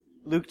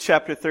Luke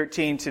chapter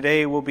 13.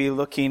 Today we'll be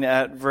looking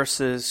at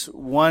verses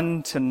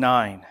 1 to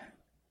 9.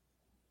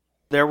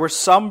 There were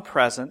some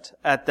present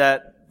at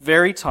that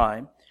very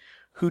time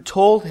who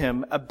told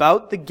him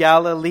about the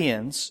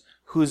Galileans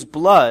whose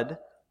blood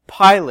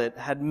Pilate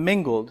had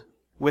mingled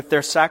with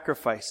their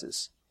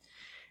sacrifices.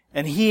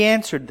 And he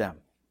answered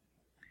them,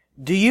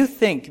 "Do you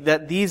think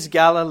that these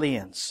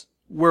Galileans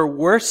were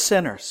worse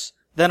sinners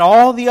than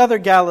all the other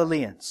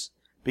Galileans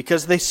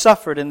because they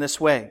suffered in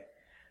this way?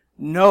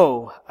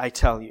 No, I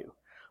tell you.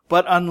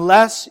 But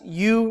unless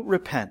you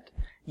repent,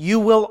 you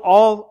will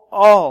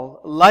all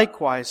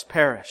likewise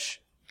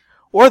perish.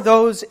 Or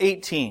those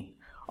 18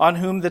 on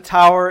whom the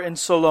tower in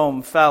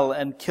Siloam fell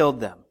and killed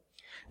them.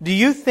 Do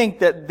you think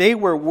that they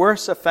were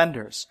worse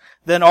offenders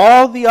than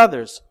all the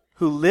others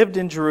who lived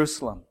in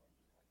Jerusalem?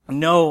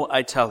 No,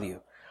 I tell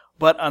you.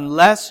 But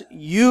unless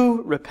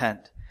you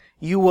repent,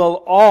 you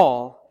will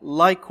all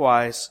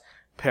likewise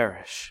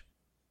perish."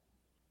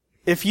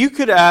 If you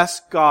could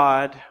ask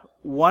God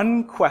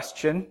one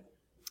question,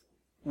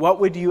 what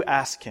would you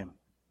ask Him?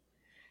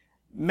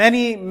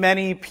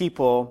 Many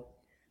people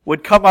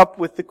would come up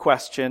with the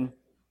question,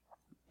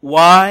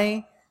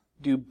 why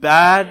do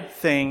bad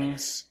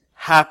things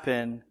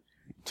happen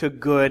to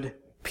good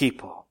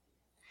people?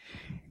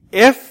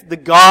 If the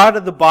God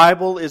of the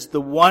Bible is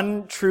the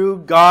one true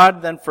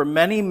God, then for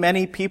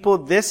many people,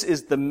 this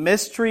is the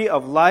mystery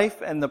of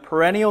life and the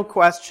perennial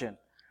question.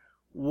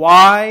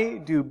 Why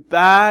do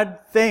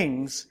bad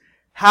things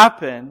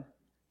happen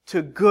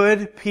to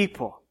good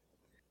people?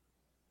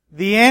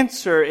 The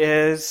answer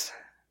is,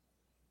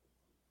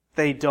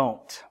 they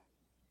don't.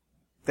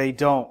 They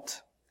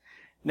don't.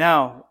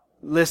 Now,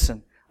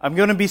 listen, I'm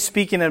going to be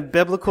speaking in a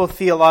biblical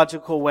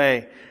theological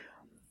way.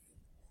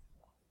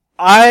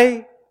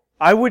 I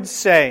would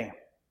say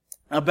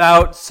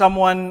about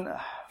someone,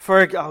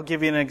 I'll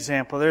give you an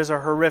example. There's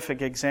a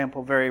horrific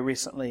example very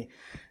recently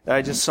that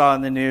I just saw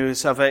in the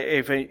news of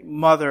a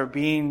mother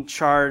being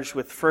charged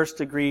with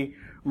first-degree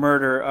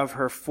murder of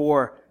her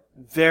 4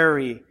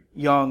 very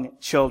young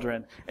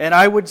children. And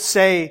I would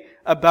say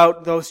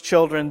about those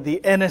children,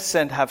 the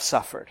innocent have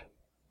suffered.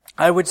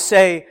 I would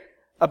say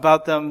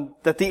about them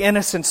that the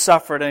innocent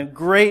suffered and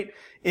great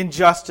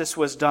injustice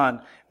was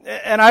done.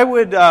 And I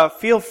would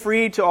feel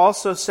free to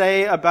also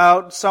say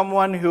about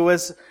someone who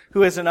is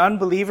an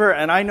unbeliever,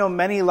 and I know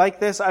many like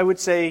this, I would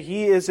say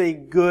he is a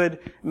good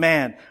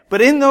man.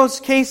 But in those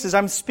cases,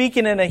 I'm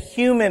speaking in a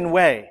human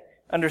way,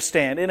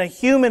 understand, in a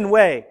human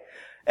way.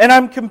 And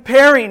I'm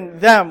comparing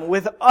them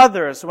with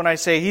others when I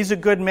say he's a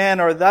good man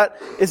or that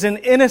is an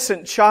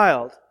innocent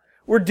child.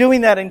 We're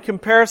doing that in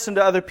comparison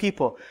to other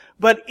people.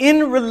 But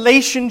in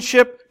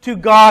relationship to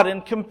God,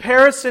 in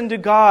comparison to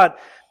God,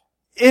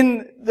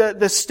 in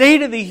the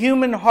state of the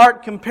human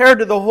heart compared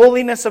to the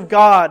holiness of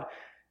God,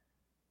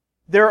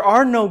 there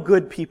are no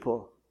good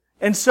people.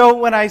 And so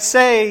when I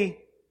say,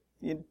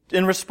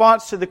 in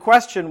response to the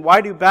question,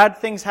 why do bad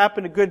things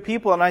happen to good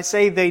people? And I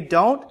say they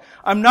don't,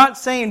 I'm not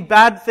saying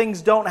bad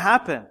things don't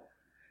happen.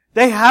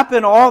 They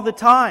happen all the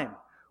time.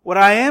 What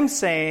I am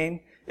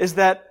saying is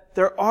that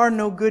there are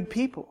no good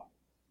people.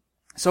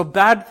 So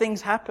bad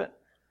things happen.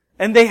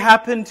 And they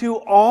happen to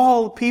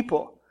all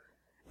people.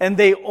 And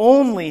they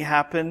only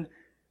happen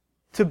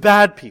to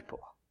bad people.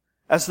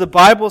 As the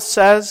Bible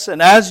says,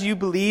 and as you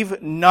believe,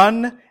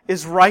 none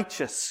is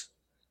righteous.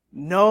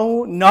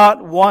 No,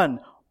 not one.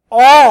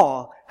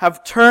 All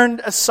have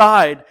turned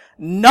aside.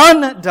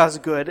 None does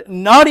good,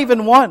 not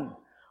even one.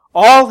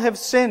 All have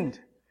sinned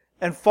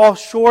and fall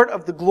short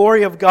of the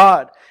glory of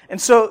God.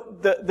 And so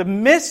the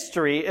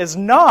mystery is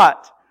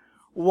not,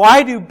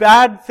 why do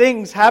bad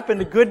things happen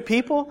to good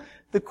people?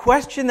 The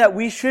question that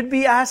we should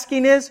be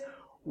asking is,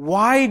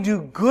 why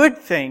do good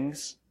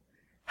things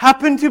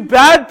happen to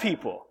bad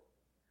people?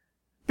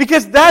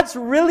 Because that's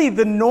really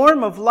the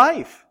norm of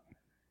life.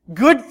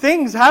 Good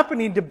things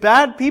happening to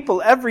bad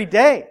people every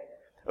day.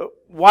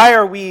 Why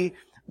are we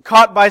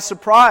caught by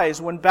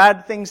surprise when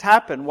bad things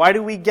happen? Why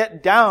do we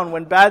get down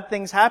when bad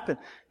things happen?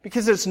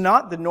 Because it's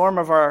not the norm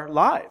of our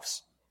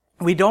lives.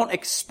 We don't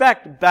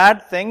expect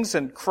bad things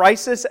and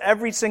crisis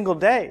every single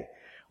day.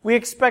 We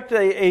expect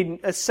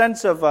a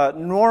sense of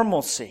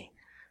normalcy.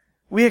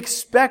 We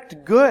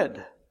expect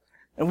good.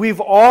 And we've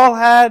all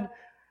had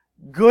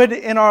good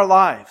in our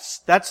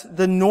lives. That's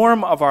the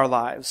norm of our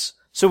lives.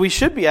 So we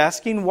should be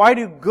asking, why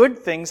do good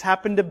things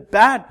happen to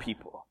bad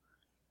people?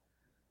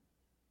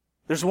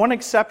 There's one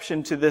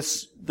exception to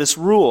this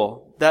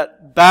rule,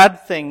 that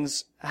bad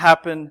things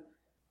happen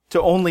to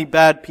only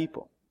bad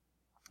people.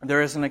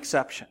 There is an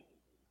exception,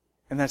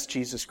 and that's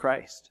Jesus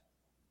Christ.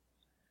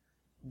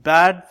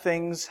 Bad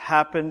things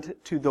happened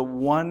to the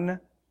one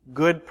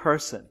good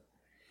person.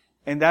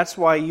 And that's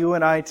why you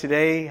and I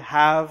today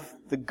have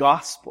the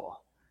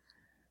gospel.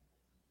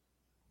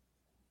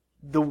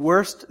 The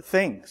worst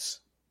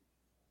things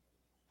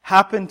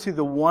happen to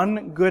the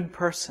one good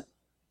person,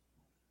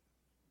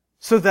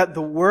 so that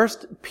the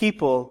worst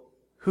people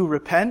who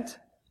repent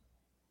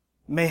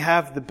may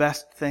have the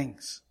best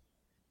things.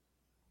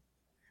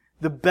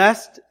 The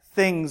best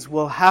things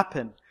will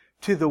happen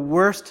to the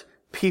worst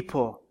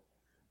people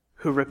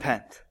who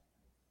repent.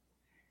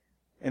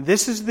 And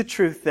this is the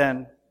truth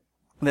then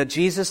that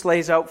Jesus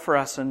lays out for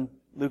us in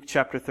Luke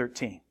chapter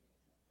 13.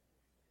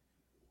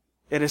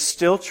 It is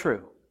still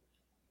true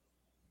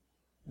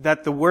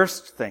that the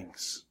worst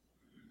things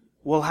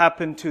will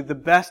happen to the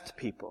best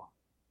people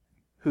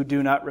who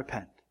do not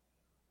repent.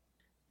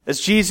 As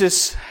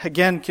Jesus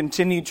again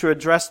continued to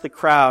address the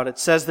crowd, it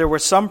says there were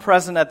some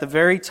present at the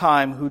very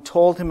time who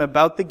told him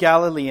about the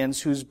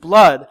Galileans whose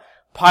blood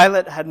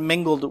Pilate had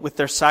mingled with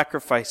their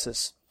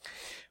sacrifices.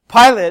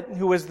 Pilate,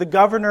 who was the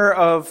governor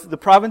of the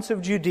province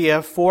of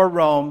Judea for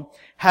Rome,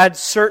 had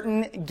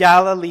certain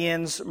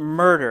Galileans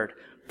murdered.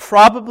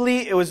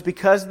 Probably it was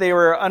because they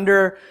were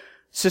under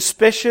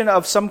suspicion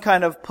of some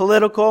kind of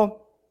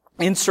political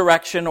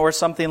insurrection or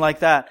something like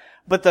that.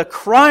 But the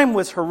crime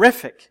was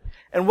horrific.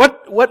 And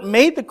what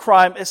made the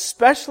crime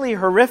especially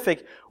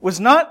horrific was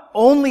not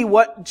only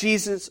what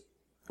Pilate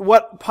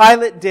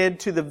did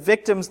to the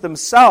victims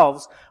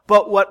themselves,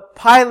 but what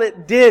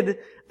Pilate did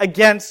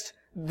against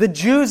the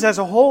Jews as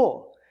a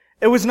whole.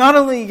 It was not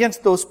only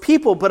against those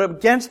people, but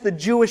against the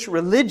Jewish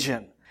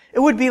religion. It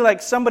would be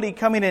like somebody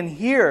coming in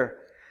here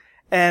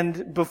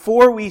and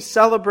before we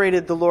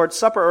celebrated the Lord's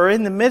Supper, or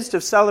in the midst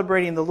of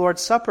celebrating the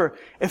Lord's Supper,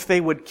 if they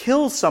would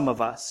kill some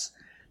of us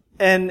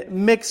and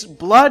mix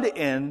blood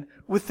in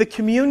with the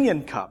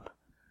communion cup.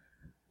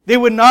 They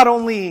would not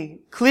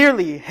only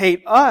clearly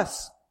hate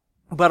us,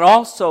 but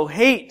also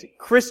hate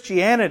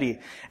Christianity.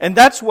 And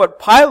that's what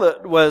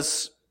Pilate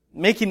was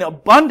making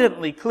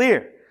abundantly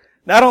clear.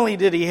 Not only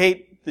did he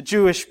hate the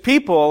Jewish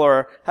people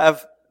or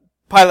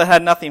Pilate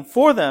had nothing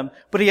for them,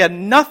 but he had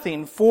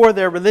nothing for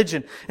their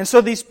religion. And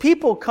so these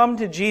people come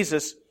to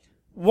Jesus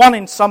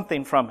wanting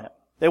something from him.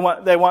 They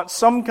want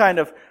some kind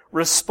of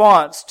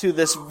response to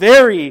this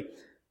very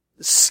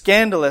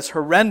scandalous,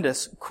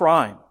 horrendous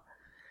crime.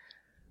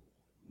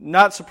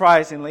 Not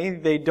surprisingly,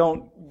 they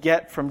don't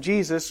get from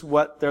Jesus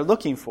what they're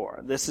looking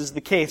for. This is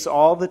the case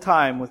all the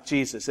time with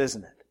Jesus,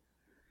 isn't it?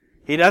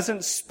 He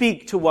doesn't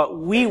speak to what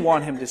we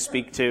want him to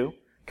speak to.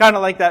 Kind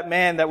of like that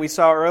man that we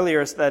saw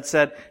earlier that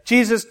said,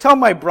 Jesus, tell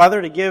my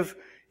brother to give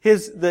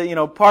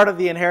part of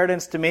the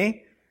inheritance to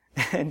me.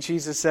 And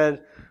Jesus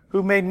said,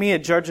 who made me a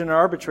judge and an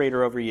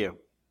arbitrator over you?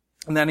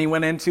 And then he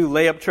went in to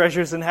lay up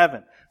treasures in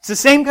heaven. It's the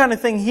same kind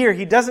of thing here.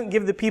 He doesn't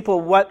give the people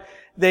what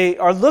they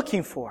are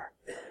looking for.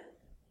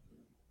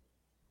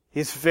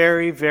 He's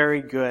very,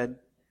 very good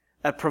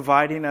at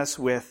providing us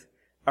with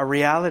a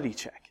reality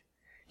check.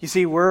 You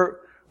see, we're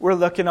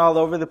looking all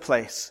over the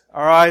place.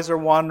 Our eyes are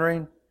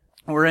wandering.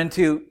 We're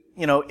into,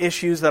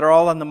 issues that are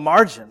all on the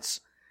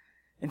margins.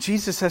 And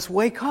Jesus says,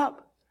 wake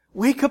up.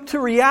 Wake up to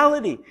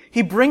reality.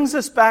 He brings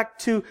us back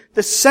to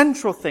the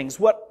central things,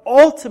 what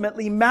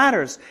ultimately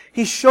matters.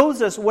 He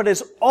shows us what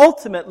is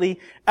ultimately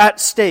at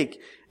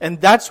stake.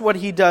 And that's what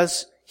he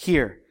does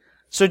here.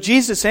 So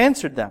Jesus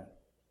answered them,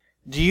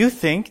 do you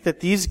think that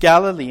these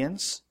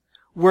Galileans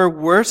were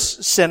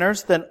worse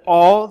sinners than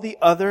all the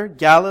other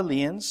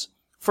Galileans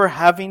for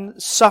having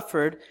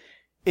suffered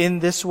in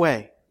this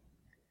way?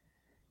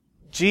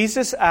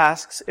 Jesus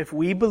asks if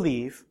we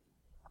believe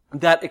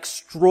that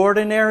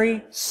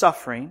extraordinary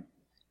suffering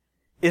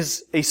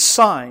is a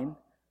sign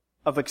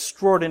of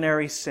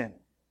extraordinary sin.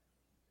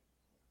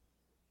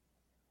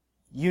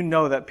 You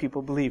know that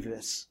people believe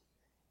this.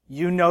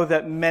 You know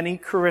that many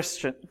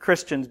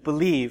Christians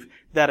believe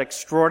that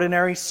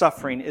extraordinary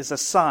suffering is a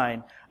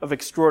sign of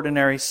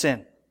extraordinary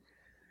sin.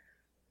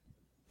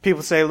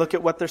 People say, look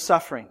at what they're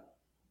suffering.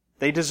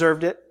 They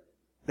deserved it.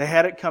 They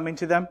had it coming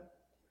to them.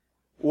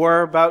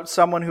 Or about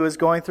someone who is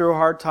going through a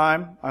hard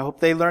time. I hope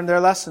they learned their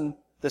lesson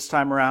this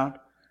time around.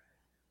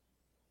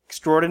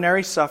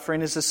 Extraordinary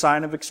suffering is a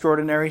sign of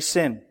extraordinary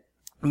sin.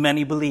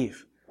 Many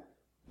believe.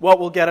 What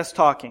will get us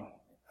talking?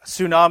 A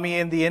tsunami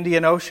in the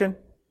Indian Ocean,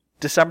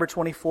 December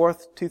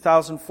 24th,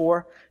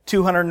 2004.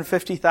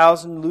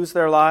 250,000 lose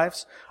their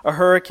lives. A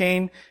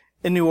hurricane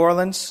in New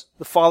Orleans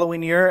the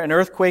following year. An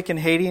earthquake in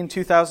Haiti in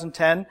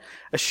 2010.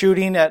 A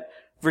shooting at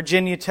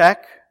Virginia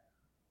Tech.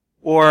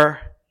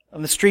 Or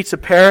on the streets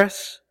of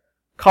Paris,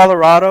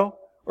 Colorado,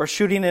 or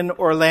shooting in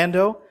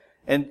Orlando,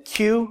 and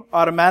cue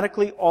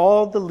automatically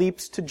all the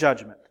leaps to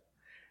judgment.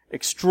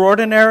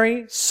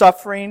 Extraordinary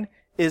suffering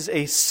is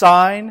a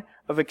sign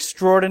of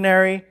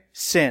extraordinary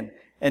sin.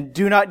 And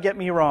do not get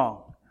me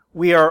wrong.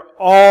 We are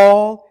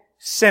all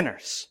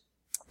sinners.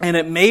 And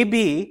it may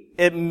be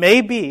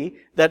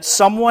that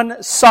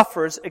someone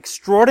suffers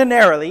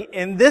extraordinarily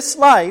in this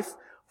life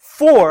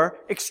for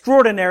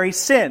extraordinary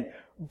sin.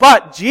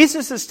 But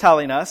Jesus is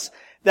telling us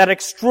that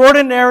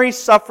extraordinary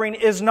suffering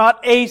is not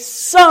a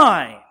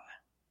sign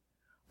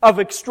of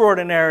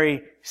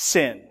extraordinary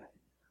sin.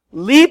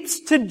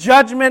 Leaps to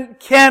judgment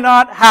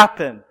cannot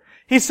happen.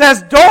 He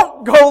says,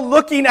 don't go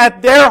looking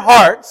at their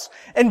hearts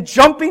and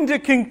jumping to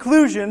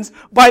conclusions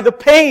by the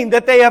pain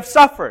that they have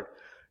suffered.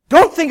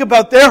 Don't think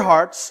about their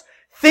hearts.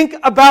 Think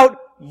about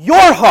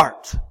your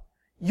heart.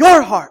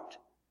 Your heart.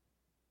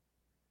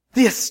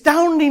 The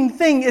astounding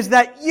thing is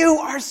that you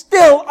are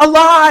still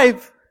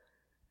alive.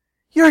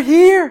 You're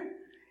here.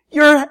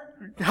 You're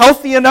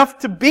healthy enough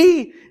to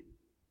be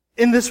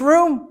in this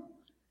room.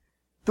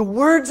 The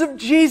words of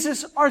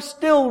Jesus are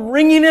still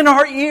ringing in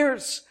our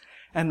ears.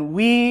 And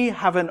we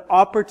have an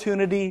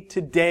opportunity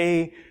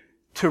today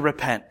to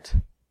repent.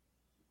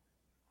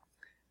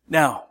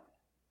 Now,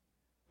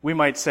 we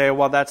might say,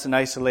 well, that's an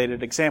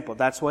isolated example.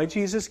 That's why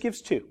Jesus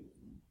gives two.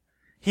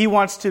 He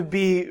wants to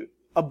be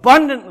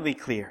abundantly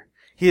clear.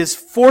 He is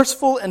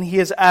forceful and he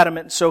is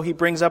adamant, so he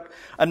brings up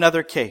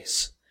another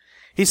case.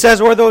 He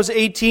says, or those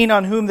 18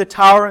 on whom the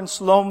tower in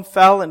Siloam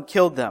fell and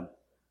killed them.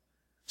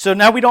 So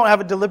now we don't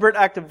have a deliberate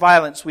act of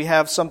violence. We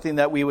have something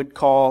that we would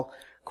call,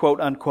 quote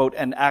unquote,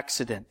 an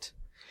accident.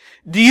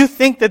 Do you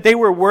think that they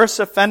were worse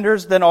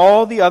offenders than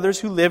all the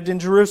others who lived in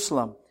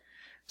Jerusalem?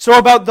 So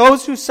about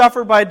those who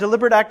suffered by a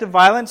deliberate act of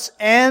violence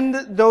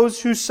and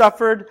those who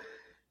suffered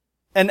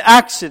an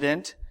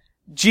accident,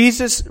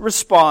 Jesus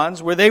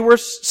responds, where they were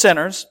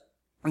sinners,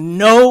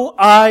 no,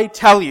 I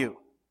tell you,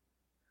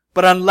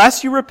 but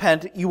unless you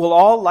repent, you will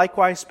all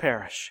likewise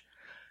perish.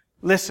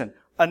 Listen,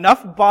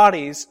 enough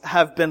bodies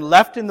have been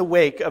left in the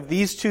wake of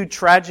these two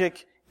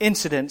tragic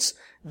incidents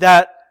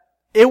that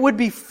it would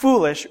be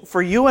foolish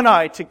for you and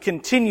I to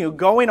continue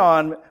going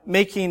on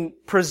making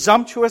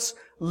presumptuous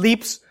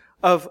leaps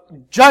of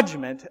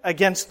judgment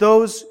against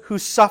those who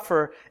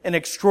suffer in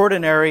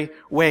extraordinary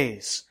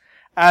ways.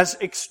 As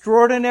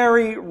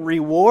extraordinary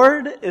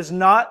reward is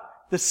not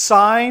the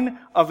sign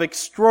of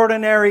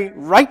extraordinary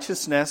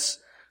righteousness,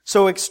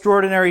 so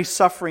extraordinary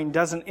suffering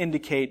doesn't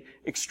indicate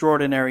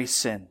extraordinary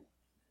sin.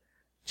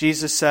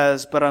 Jesus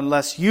says, but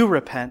unless you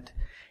repent,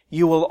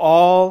 you will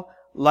all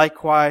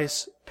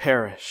likewise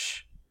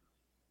perish.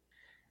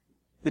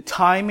 The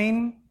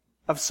timing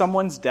of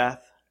someone's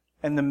death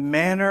and the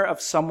manner of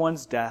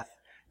someone's death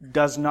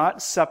does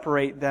not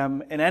separate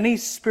them in any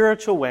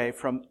spiritual way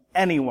from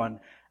anyone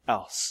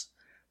else.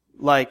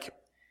 Like,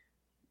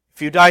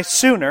 if you die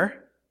sooner,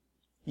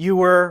 you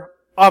were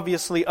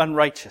obviously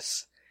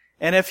unrighteous.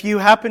 And if you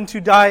happen to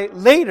die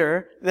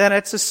later, then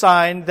it's a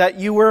sign that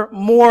you were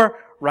more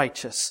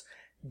righteous.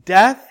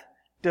 Death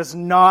does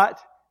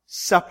not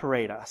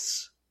separate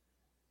us.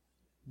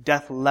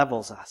 Death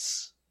levels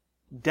us.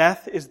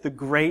 Death is the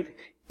great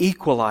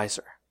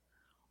equalizer.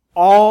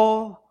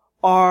 All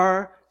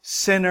are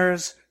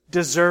sinners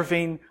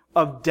deserving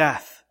of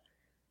death,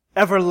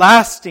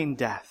 everlasting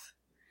death.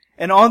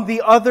 And on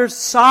the other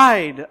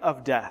side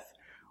of death,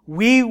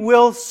 we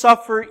will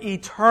suffer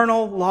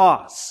eternal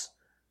loss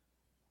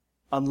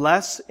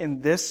unless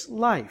in this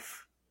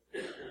life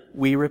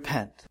we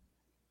repent.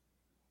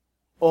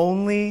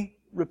 Only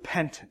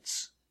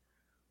repentance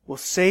will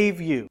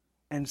save you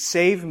and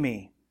save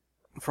me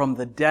from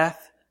the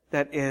death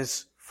that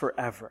is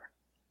forever.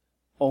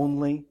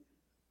 Only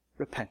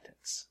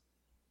repentance.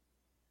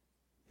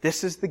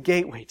 This is the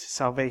gateway to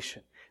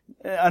salvation.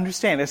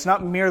 Understand, it's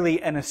not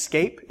merely an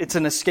escape. It's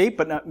an escape,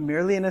 but not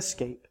merely an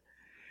escape.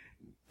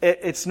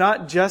 It's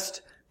not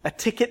just a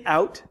ticket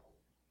out.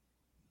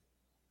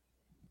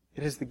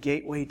 It is the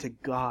gateway to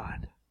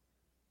God.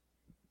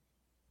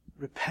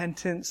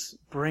 Repentance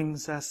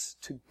brings us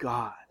to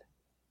God.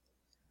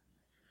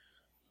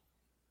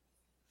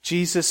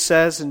 Jesus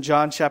says in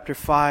John chapter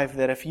 5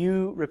 that if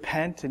you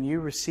repent and you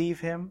receive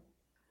Him,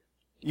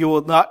 you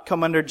will not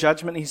come under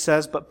judgment, He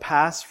says, but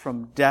pass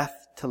from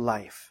death to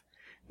life.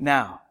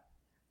 Now,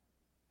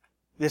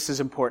 this is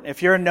important.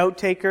 If you're a note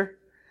taker,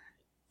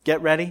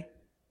 get ready.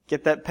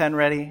 Get that pen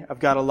ready. I've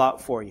got a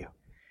lot for you.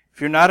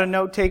 If you're not a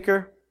note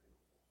taker,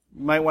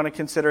 you might want to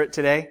consider it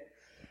today.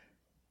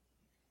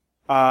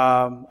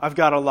 I've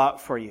got a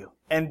lot for you.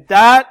 And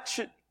that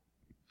should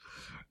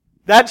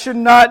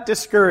not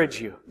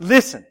discourage you.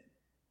 Listen.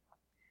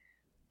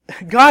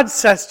 God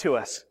says to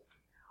us,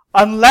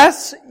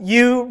 unless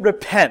you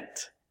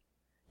repent,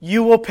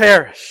 you will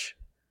perish.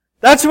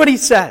 That's what He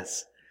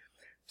says.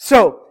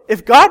 So,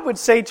 if God would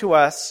say to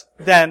us,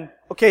 then,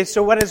 okay,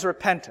 so what is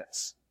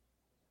repentance?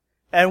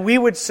 And we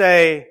would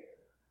say,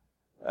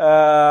 give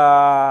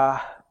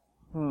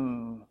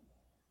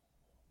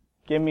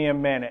me a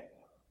minute.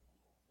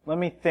 Let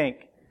me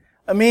think.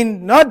 I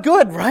mean, not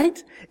good,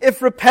 right?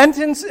 If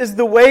repentance is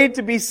the way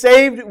to be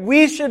saved,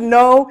 we should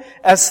know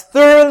as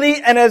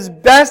thoroughly and as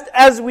best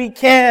as we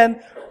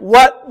can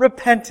what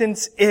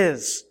repentance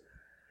is.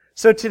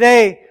 So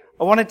today,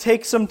 I want to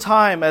take some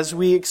time as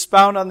we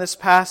expound on this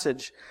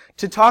passage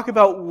to talk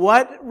about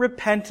what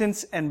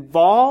repentance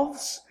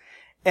involves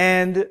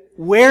and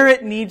where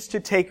it needs to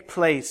take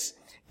place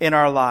in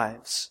our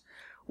lives.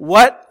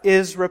 What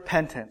is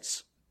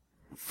repentance?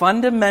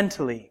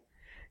 Fundamentally,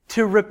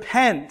 to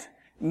repent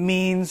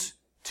means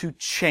to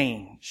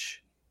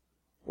change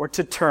or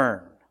to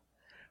turn.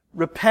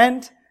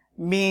 Repent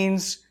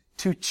means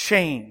to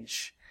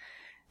change.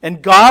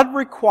 And God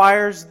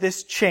requires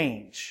this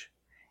change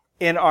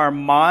in our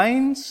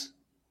minds,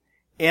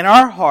 in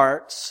our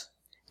hearts,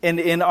 and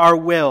in our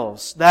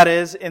wills. That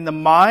is, in the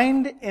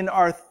mind, in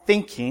our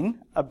thinking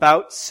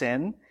about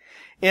sin,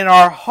 in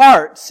our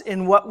hearts,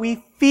 in what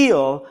we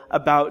feel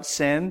about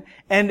sin,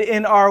 and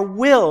in our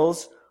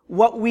wills,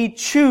 what we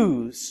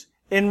choose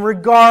in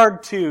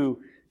regard to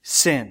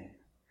sin.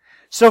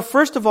 So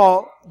first of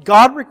all,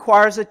 God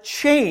requires a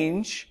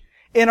change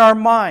in our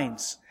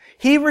minds.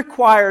 He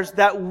requires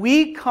that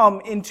we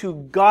come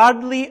into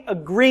godly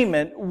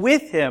agreement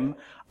with Him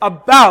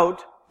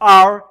about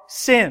our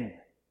sin.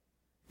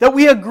 That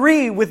we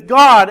agree with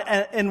God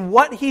and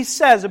what He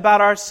says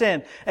about our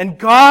sin. And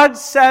God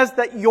says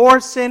that your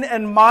sin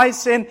and my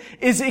sin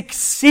is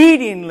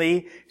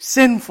exceedingly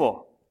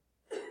sinful.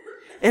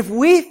 If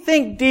we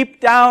think deep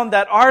down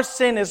that our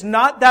sin is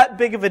not that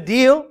big of a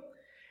deal,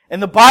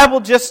 and the Bible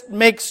just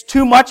makes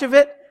too much of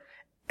it,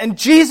 and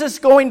Jesus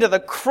going to the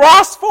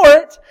cross for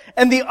it,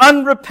 and the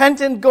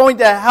unrepentant going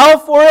to hell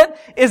for it,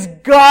 is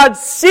God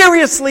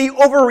seriously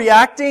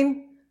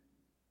overreacting?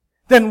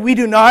 Then we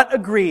do not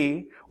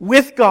agree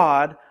with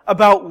God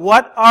about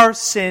what our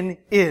sin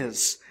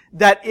is.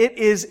 That it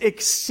is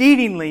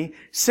exceedingly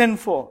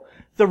sinful.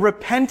 The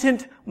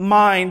repentant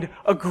mind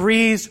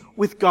agrees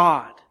with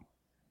God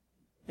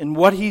in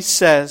what He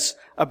says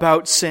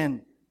about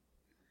sin.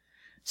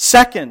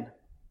 Second,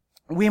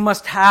 we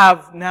must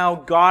have now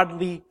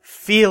godly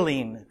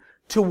feeling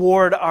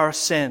toward our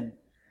sin.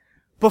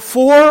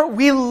 Before,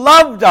 we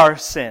loved our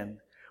sin.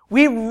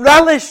 We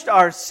relished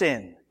our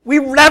sin. We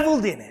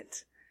reveled in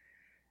it.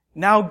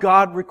 Now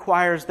God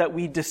requires that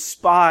we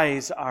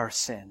despise our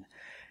sin.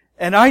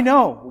 And I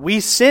know we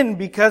sin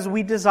because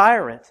we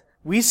desire it.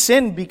 We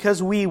sin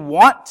because we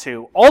want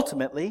to,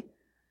 ultimately.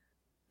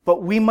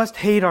 But we must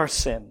hate our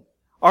sin.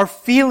 Our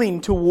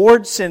feeling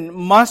toward sin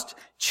must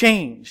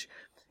change.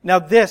 Now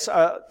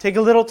take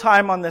a little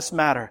time on this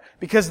matter,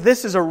 because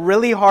this is a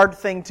really hard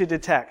thing to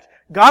detect.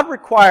 God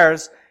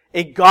requires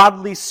a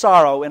godly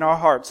sorrow in our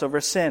hearts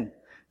over sin.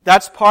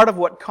 That's part of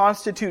what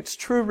constitutes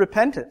true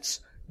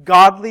repentance.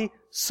 Godly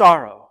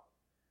sorrow.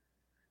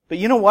 But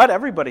you know what?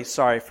 Everybody's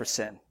sorry for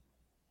sin.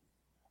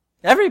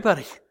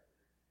 Everybody.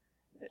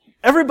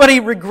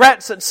 Everybody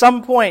regrets at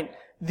some point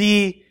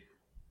the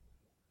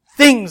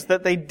things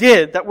that they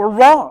did that were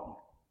wrong.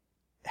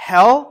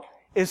 Hell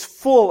is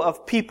full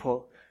of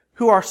people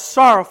who are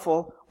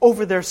sorrowful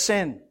over their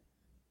sin.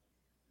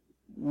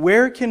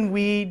 Where can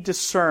we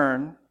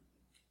discern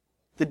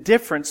the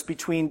difference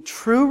between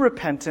true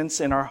repentance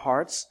in our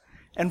hearts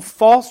and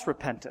false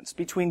repentance?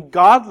 Between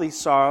godly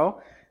sorrow,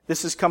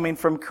 this is coming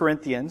from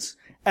Corinthians,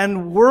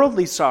 and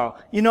worldly sorrow.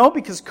 You know,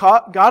 because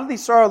godly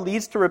sorrow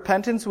leads to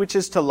repentance, which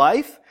is to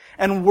life,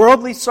 and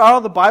worldly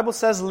sorrow, the Bible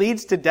says,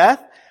 leads to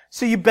death.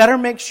 So you better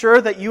make sure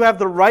that you have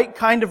the right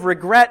kind of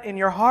regret in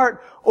your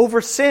heart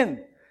over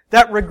sin.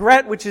 That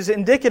regret which is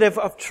indicative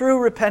of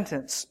true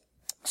repentance.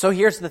 So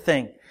here's the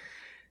thing.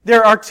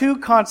 There are two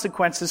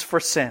consequences for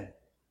sin.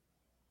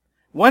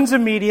 One's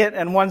immediate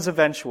and one's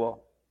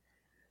eventual.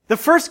 The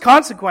first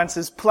consequence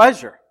is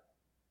pleasure.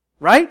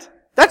 Right?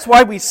 That's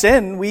why we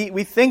sin.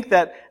 We think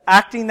that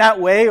acting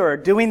that way or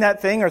doing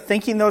that thing or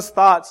thinking those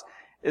thoughts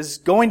is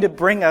going to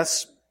bring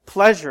us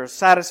pleasure,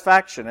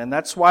 satisfaction. And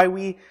that's why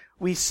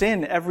we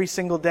sin every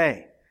single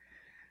day.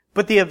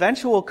 But the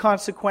eventual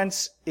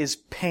consequence is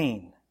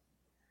pain.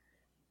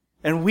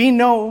 And we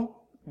know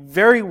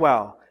very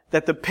well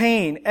that the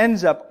pain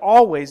ends up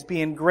always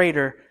being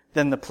greater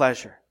than the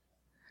pleasure.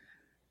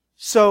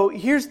 So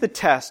here's the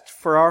test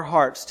for our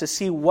hearts to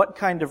see what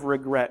kind of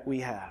regret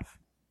we have.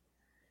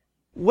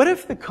 What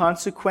if the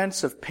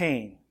consequence of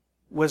pain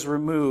was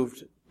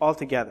removed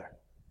altogether?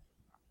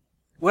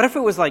 What if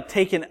it was like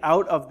taken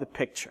out of the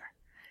picture?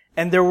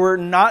 And there were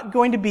not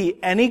going to be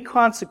any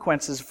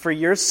consequences for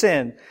your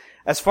sin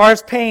as far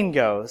as pain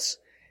goes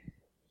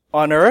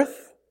on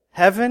earth,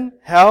 heaven,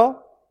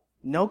 hell,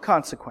 no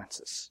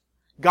consequences.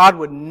 God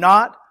would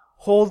not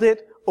hold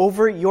it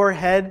over your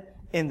head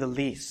in the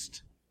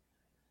least.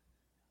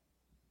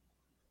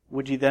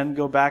 Would you then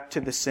go back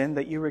to the sin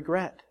that you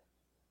regret?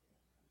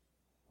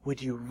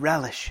 Would you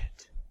relish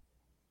it?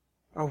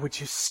 Or would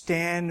you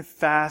stand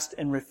fast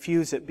and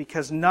refuse it?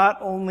 Because not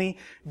only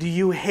do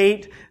you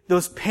hate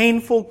those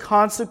painful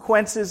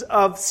consequences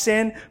of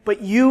sin,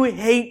 but you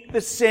hate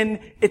the sin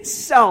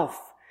itself.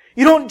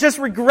 You don't just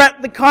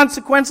regret the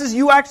consequences,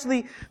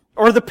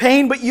 or the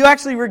pain, but you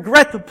actually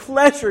regret the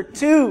pleasure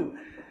too.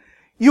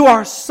 You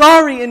are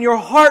sorry in your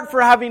heart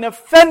for having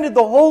offended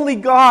the holy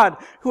God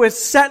who has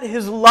set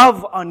His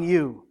love on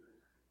you.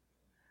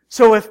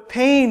 So if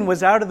pain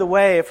was out of the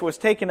way, if it was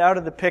taken out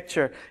of the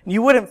picture, and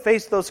you wouldn't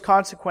face those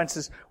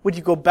consequences, would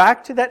you go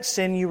back to that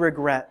sin you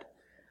regret?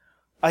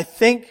 I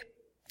think,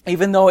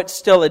 even though it's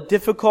still a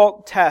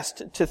difficult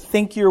test to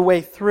think your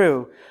way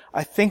through,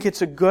 I think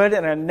it's a good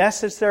and a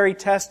necessary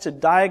test to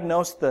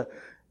diagnose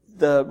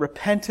the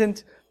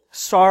repentant,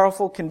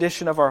 sorrowful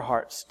condition of our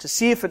hearts, to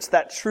see if it's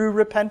that true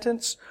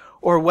repentance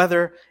or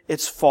whether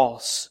it's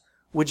false.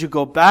 Would you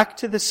go back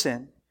to the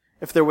sin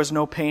if there was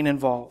no pain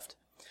involved?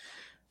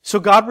 So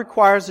God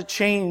requires a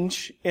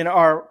change in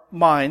our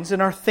minds,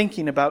 in our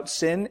thinking about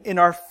sin, in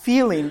our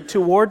feeling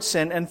towards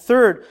sin. And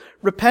third,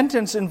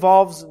 repentance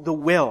involves the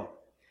will.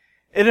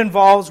 It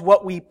involves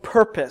what we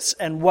purpose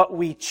and what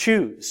we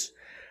choose.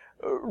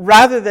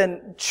 Rather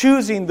than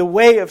choosing the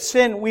way of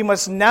sin, we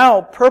must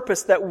now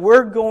purpose that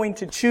we're going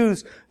to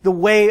choose the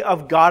way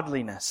of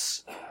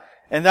godliness.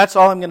 And that's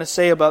all I'm going to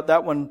say about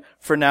that one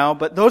for now.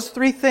 But those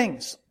three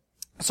things.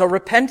 So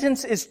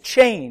repentance is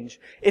change.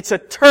 It's a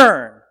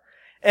turn.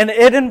 And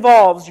it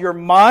involves your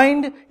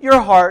mind,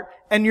 your heart,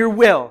 and your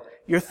will.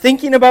 You're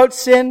thinking about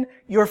sin,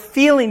 your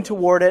feeling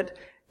toward it,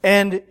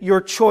 and your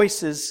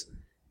choices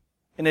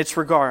in its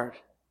regard.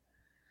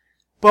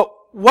 But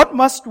what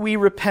must we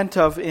repent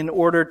of in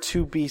order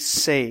to be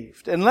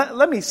saved? And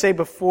let me say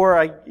before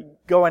I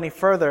go any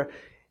further,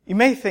 you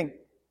may think,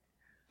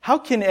 how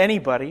can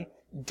anybody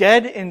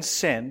dead in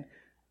sin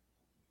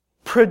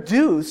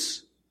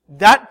produce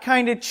that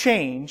kind of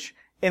change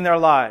in their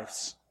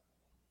lives?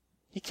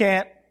 You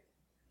can't.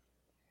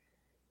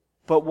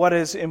 But what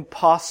is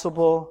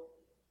impossible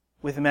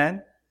with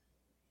men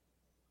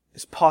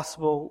is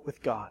possible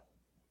with God.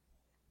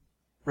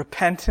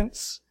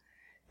 Repentance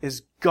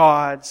is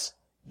God's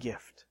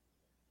gift.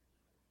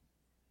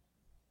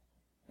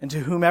 And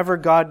to whomever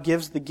God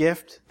gives the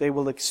gift, they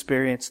will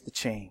experience the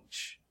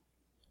change.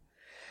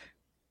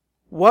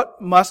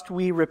 What must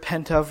we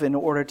repent of in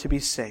order to be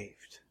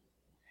saved?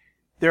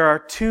 There are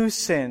two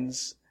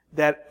sins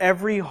that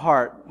every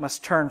heart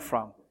must turn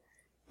from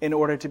in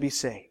order to be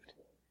saved.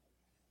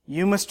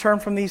 You must turn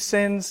from these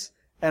sins,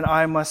 and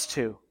I must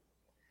too.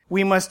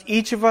 We must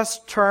each of us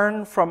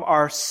turn from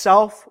our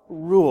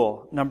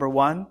self-rule, number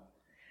one,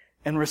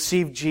 and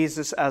receive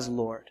Jesus as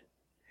Lord.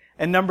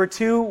 And number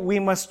two, we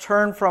must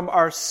turn from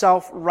our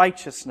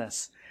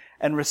self-righteousness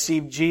and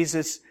receive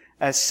Jesus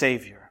as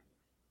Savior.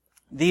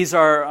 These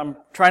are, I'm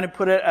trying to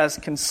put it as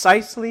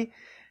concisely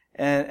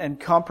and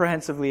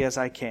comprehensively as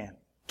I can.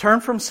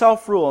 Turn from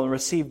self-rule and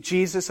receive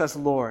Jesus as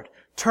Lord.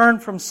 Turn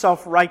from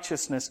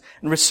self-righteousness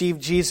and receive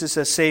Jesus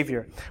as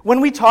Savior.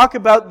 When we talk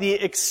about the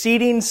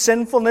exceeding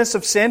sinfulness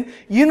of sin,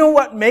 you know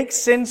what makes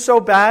sin so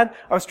bad?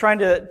 I was trying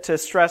to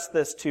stress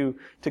this to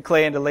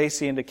Clay and to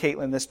Lacey and to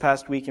Caitlin this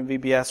past week in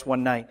VBS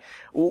one night.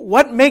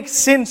 What makes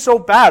sin so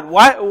bad?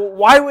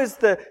 Why was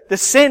the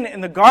sin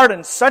in the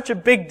garden such a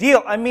big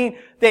deal? I mean,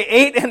 they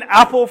ate an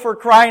apple, for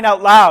crying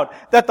out loud.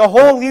 That the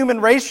whole human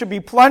race should be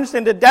plunged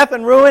into death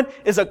and ruin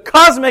is a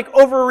cosmic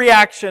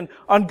overreaction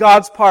on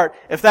God's part.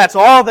 If that's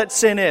all that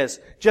sin is,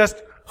 just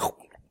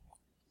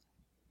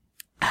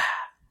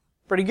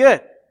pretty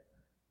good.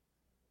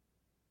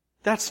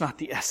 That's not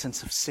the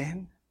essence of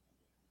sin.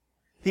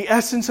 The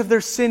essence of their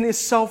sin is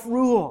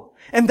self-rule.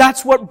 And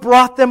that's what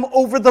brought them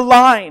over the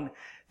line.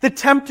 The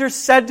tempter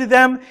said to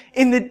them,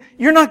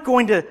 you're not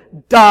going to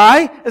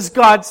die, as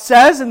God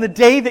says, in the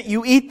day that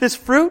you eat this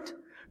fruit.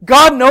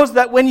 God knows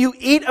that when you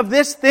eat of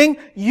this thing,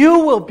 you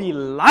will be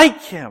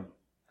like Him,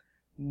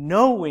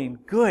 knowing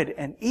good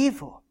and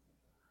evil.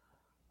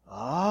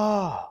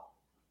 Oh.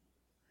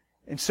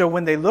 And so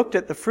when they looked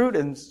at the fruit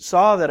and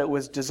saw that it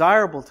was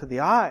desirable to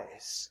the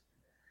eyes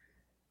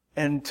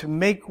and to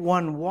make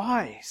one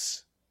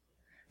wise,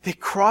 they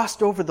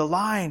crossed over the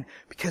line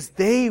because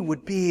they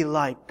would be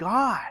like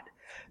God.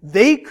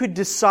 They could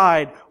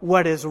decide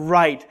what is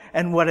right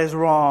and what is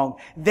wrong.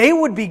 They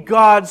would be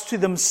gods to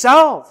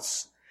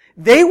themselves.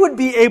 They would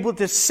be able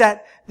to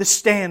set the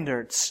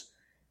standards.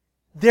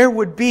 There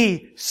would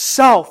be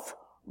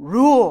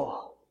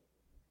self-rule.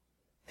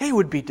 They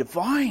would be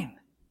divine.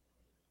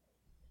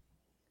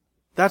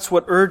 That's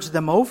what urged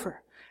them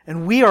over.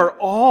 And we are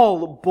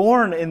all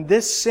born in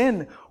this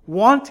sin,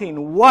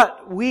 wanting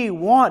what we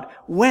want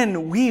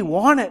when we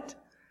want it.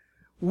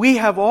 We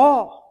have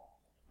all.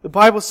 The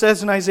Bible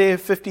says in Isaiah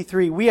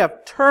 53, we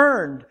have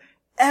turned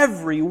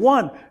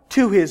everyone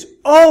to his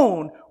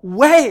own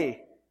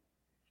way.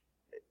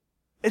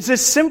 It's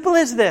as simple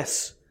as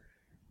this.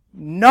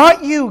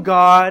 Not you,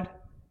 God,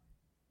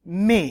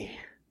 me.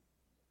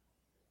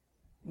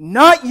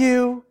 Not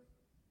you,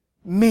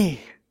 me.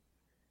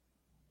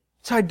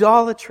 It's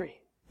idolatry.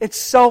 It's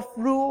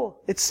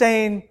self-rule. It's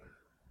saying,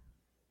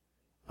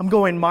 I'm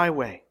going my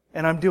way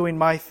and I'm doing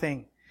my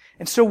thing.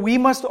 And so we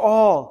must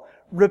all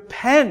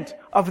repent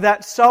of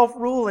that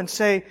self-rule and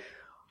say,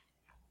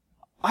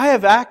 I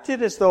have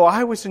acted as though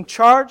I was in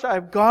charge. I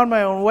have gone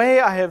my own way.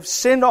 I have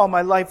sinned all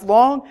my life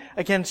long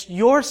against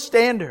your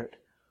standard.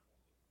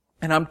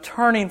 And I'm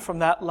turning from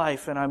that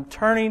life and I'm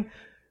turning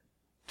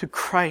to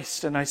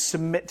Christ and I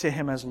submit to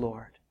Him as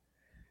Lord.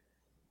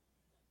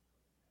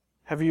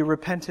 Have you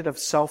repented of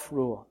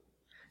self-rule?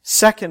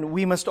 Second,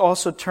 we must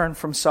also turn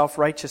from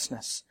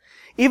self-righteousness.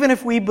 Even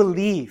if we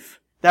believe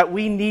that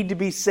we need to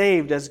be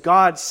saved, as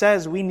God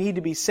says we need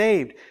to be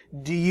saved,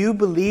 do you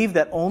believe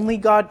that only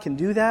God can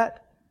do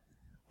that?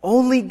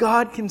 Only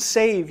God can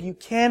save. You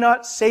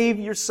cannot save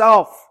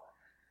yourself.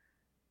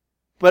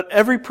 But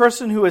every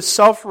person who is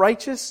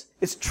self-righteous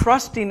is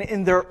trusting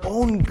in their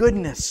own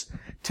goodness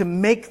to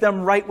make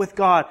them right with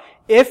God.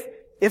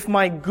 If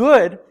my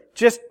good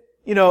just,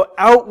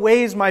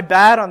 outweighs my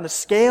bad on the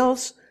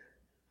scales,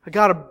 I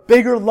got a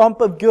bigger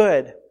lump of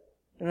good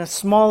and a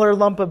smaller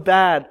lump of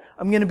bad.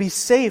 I'm going to be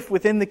safe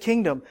within the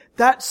kingdom.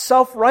 That's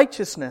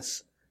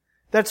self-righteousness.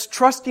 That's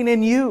trusting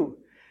in you.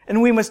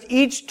 And we must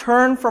each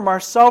turn from our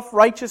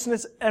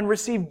self-righteousness and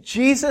receive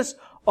Jesus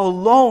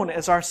alone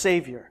as our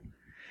Savior.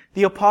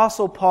 The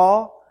Apostle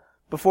Paul,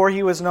 before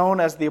he was known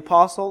as the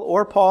Apostle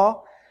or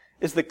Paul,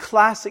 is the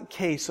classic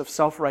case of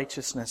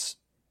self-righteousness.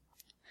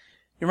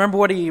 You remember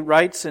what he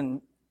writes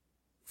in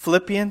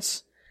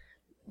Philippians?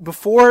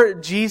 Before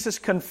Jesus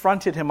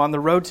confronted him on the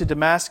road to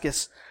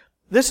Damascus,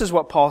 this is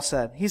what Paul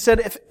said. He said,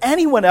 if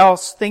anyone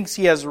else thinks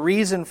he has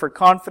reason for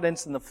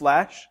confidence in the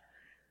flesh,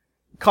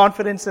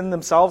 confidence in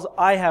themselves,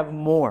 I have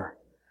more.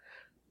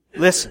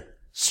 Listen,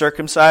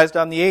 circumcised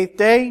on the 8th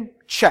day?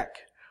 Check.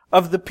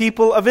 Of the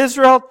people of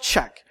Israel?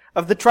 Check.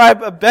 Of the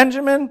tribe of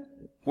Benjamin?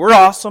 We're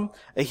awesome.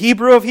 A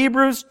Hebrew of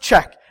Hebrews?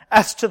 Check.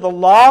 As to the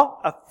law,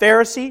 a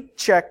Pharisee?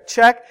 Check,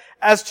 check.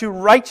 As to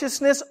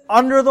righteousness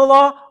under the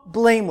law?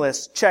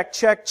 Blameless. Check,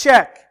 check,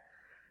 check.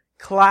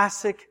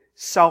 Classic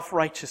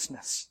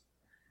self-righteousness.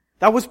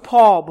 That was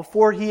Paul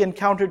before he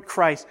encountered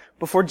Christ,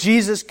 before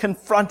Jesus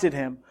confronted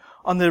him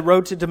on the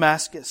road to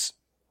Damascus.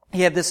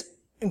 He had this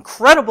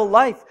incredible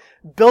life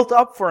built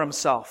up for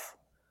himself.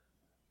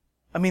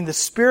 I mean, the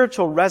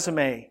spiritual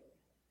resume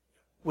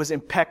was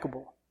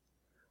impeccable.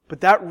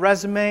 But that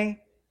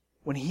resume,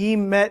 when he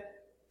met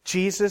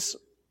Jesus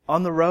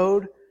on the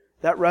road,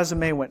 that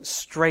resume went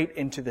straight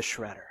into the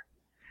shredder.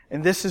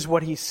 And this is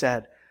what he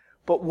said,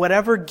 but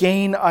whatever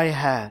gain I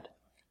had,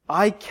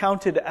 I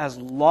counted as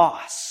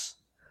loss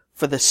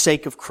for the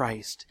sake of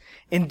Christ.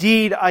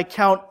 Indeed, I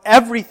count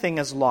everything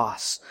as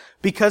loss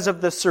because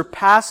of the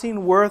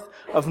surpassing worth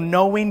of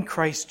knowing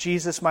Christ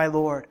Jesus my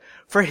Lord.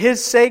 For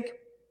His sake,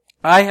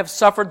 I have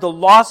suffered the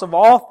loss of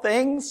all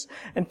things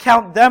and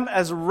count them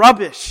as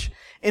rubbish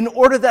in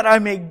order that I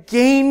may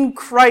gain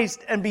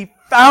Christ and be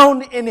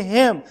found in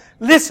Him.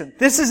 Listen,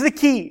 this is the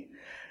key.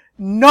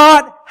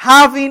 Not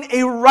having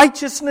a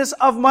righteousness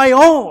of my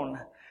own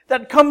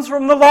that comes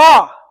from the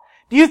law.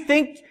 Do you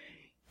think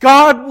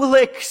God will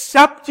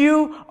accept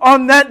you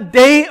on that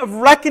day of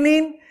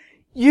reckoning?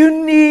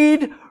 You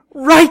need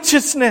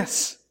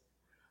righteousness.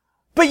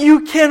 But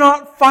you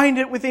cannot find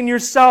it within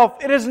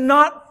yourself. It is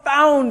not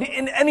found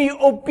in any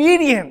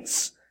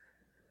obedience.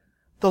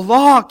 The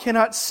law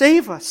cannot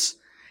save us.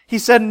 He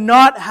said,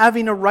 not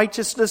having a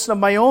righteousness of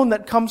my own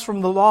that comes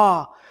from the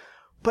law,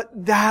 but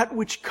that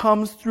which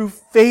comes through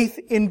faith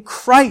in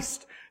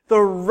Christ. The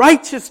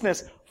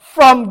righteousness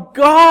from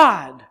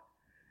God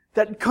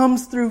that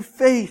comes through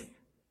faith.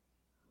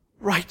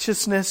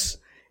 Righteousness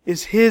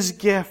is His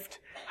gift.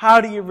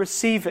 How do you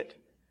receive it?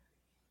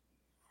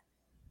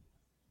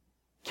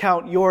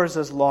 Count yours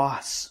as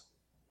loss.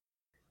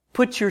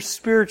 Put your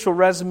spiritual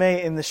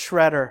resume in the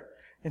shredder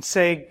and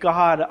say,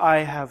 God, I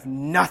have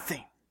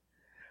nothing.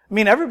 I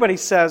mean, everybody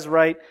says,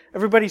 right?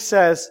 Everybody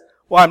says,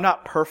 well, I'm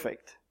not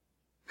perfect.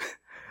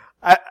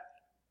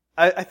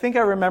 I think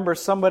I remember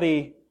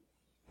somebody,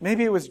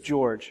 maybe it was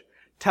George,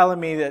 telling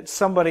me that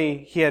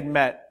somebody he had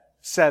met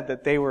said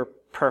that they were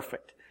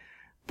perfect.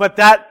 But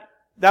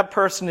that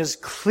person is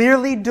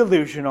clearly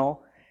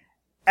delusional.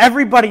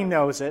 Everybody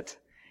knows it.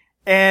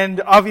 And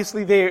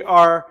obviously they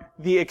are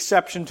the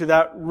exception to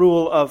that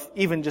rule of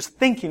even just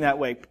thinking that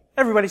way.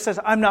 Everybody says,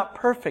 I'm not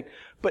perfect.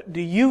 But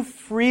do you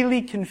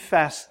freely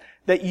confess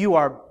that you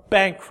are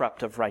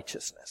bankrupt of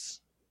righteousness?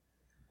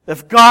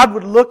 If God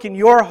would look in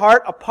your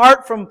heart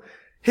apart from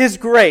His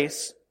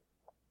grace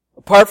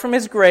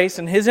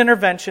and His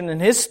intervention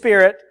and His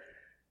Spirit,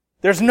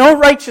 there's no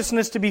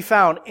righteousness to be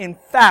found. In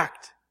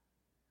fact,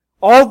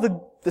 all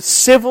the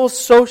civil,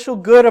 social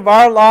good of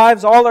our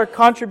lives, all our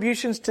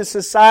contributions to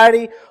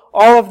society,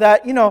 all of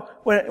that,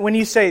 when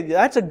you say,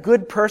 that's a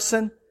good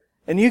person,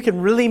 and you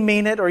can really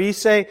mean it, or you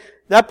say,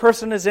 that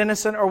person is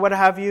innocent, or what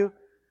have you,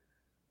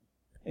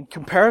 in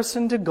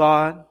comparison to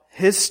God,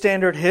 His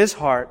standard, His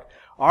heart,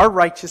 our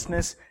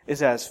righteousness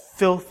is as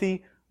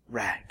filthy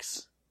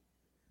rags.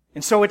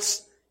 And so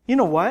it's, you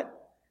know what?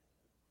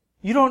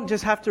 You don't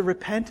just have to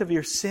repent of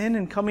your sin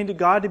and coming to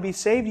God to be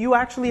saved. You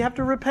actually have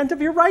to repent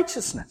of your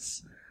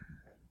righteousness.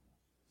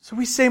 So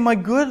we say, my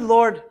good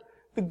Lord,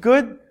 the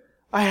good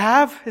I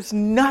have is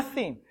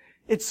nothing.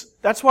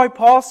 That's why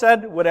Paul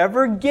said,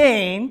 whatever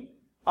gain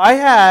I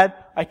had,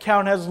 I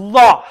count as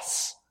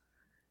loss.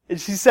 He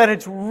said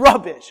it's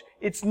rubbish.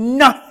 It's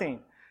nothing.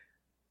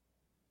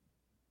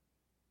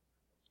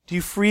 Do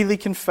you freely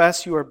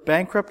confess you are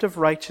bankrupt of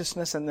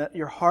righteousness and that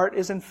your heart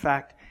is in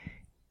fact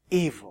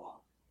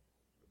evil?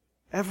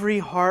 Every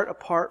heart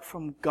apart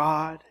from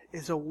God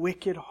is a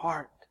wicked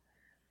heart.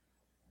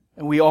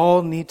 And we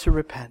all need to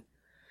repent.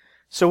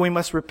 So we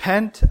must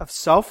repent of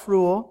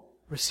self-rule,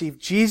 receive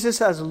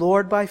Jesus as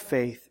Lord by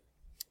faith,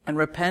 and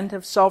repent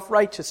of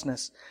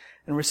self-righteousness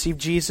and receive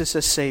Jesus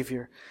as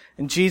Savior.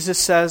 And Jesus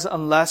says,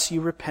 unless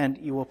you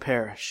repent, you will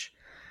perish.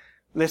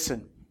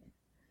 Listen,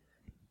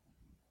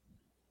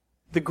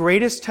 the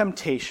greatest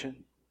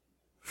temptation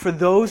for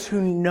those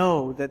who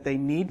know that they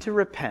need to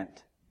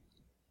repent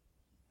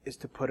is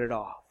to put it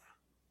off.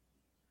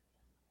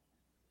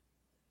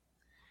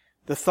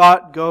 The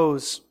thought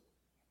goes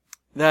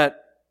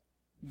that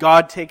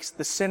God takes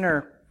the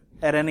sinner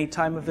at any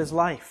time of his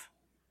life.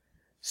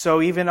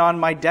 So even on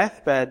my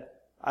deathbed,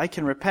 I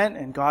can repent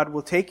and God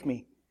will take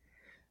me.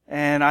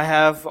 And I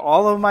have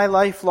all of my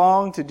life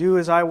long to do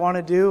as I want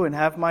to do and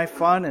have my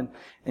fun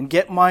and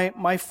get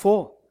my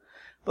full.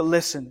 But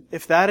listen,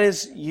 if that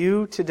is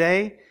you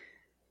today,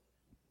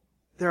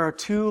 there are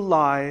two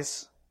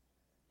lies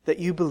that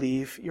you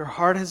believe. Your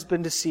heart has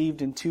been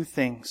deceived in two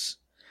things.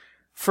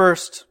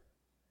 First,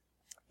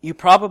 you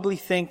probably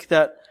think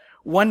that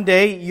one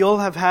day you'll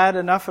have had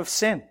enough of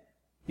sin.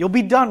 You'll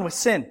be done with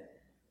sin.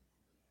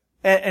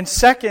 And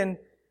second,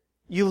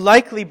 you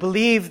likely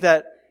believe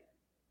that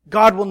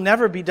God will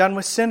never be done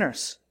with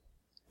sinners.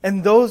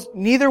 And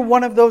neither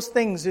one of those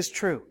things is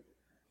true.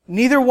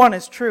 Neither one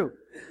is true.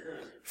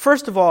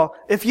 First of all,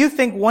 if you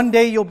think one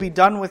day you'll be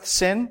done with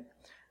sin,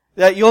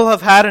 that you'll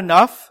have had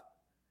enough,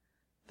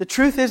 the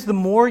truth is the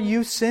more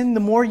you sin, the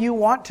more you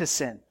want to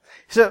sin.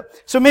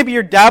 So maybe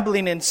you're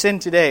dabbling in sin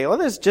today. Oh,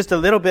 there's just a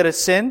little bit of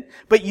sin,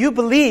 but you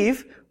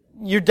believe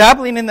you're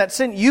dabbling in that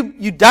sin.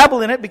 You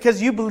dabble in it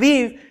because you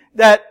believe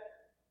that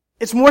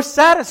it's more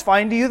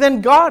satisfying to you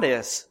than God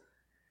is.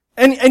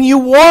 And you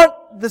want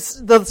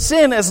the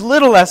sin as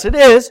little as it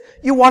is,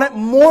 you want it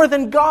more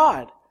than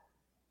God.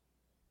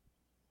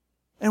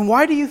 And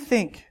why do you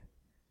think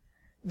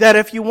that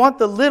if you want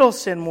the little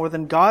sin more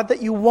than God,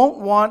 that you won't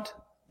want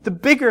the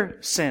bigger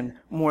sin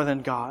more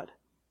than God?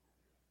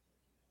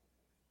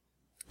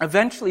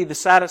 Eventually, the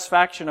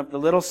satisfaction of the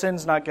little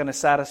sin's not going to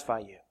satisfy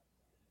you.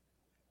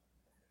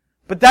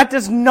 But that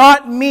does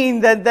not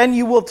mean that then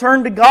you will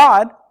turn to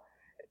God.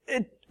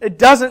 It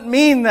doesn't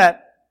mean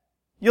that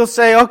you'll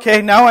say,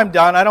 okay, now I'm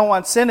done. I don't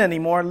want sin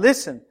anymore.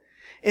 Listen,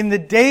 in the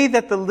day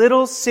that the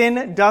little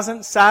sin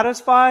doesn't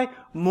satisfy,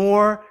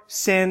 more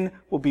sin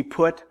will be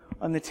put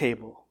on the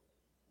table.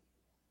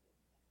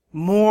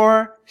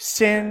 More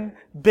sin,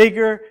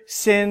 bigger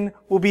sin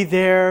will be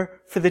there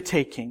for the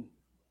taking.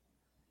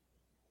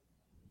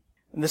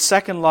 And the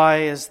second lie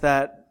is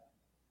that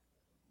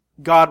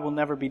God will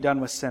never be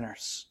done with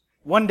sinners.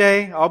 One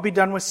day, I'll be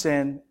done with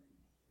sin.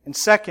 And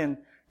second,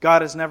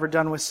 God is never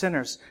done with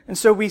sinners. And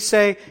so we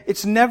say,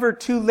 it's never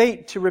too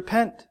late to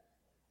repent.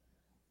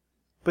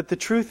 But the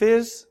truth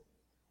is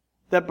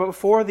that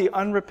before the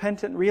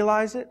unrepentant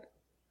realize it,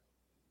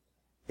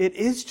 it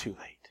is too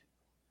late.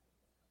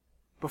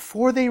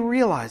 Before they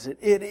realize it,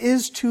 it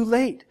is too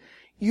late.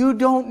 You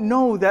don't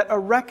know that a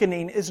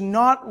reckoning is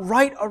not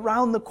right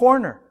around the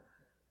corner.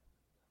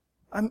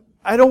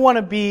 I don't want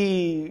to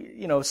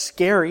be,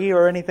 scary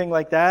or anything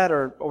like that,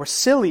 or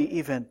silly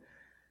even.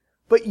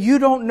 But you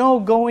don't know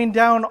going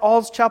down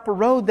Alls Chapel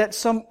Road that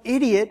some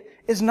idiot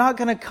is not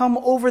going to come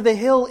over the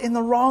hill in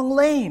the wrong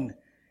lane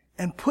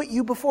and put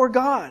you before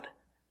God.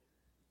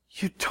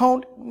 You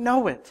don't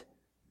know it.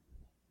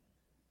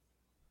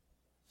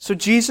 So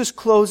Jesus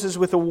closes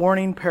with a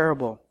warning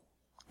parable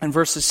in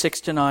verses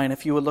 6 to 9.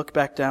 If you would look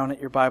back down at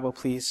your Bible,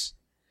 please.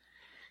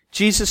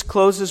 Jesus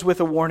closes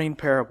with a warning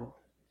parable.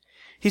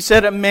 He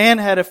said, a man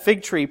had a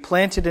fig tree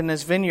planted in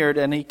his vineyard,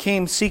 and he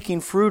came seeking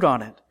fruit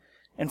on it,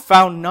 and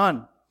found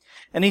none.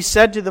 And he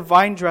said to the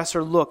vine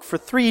dresser, look, for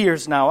 3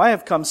 years now I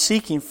have come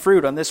seeking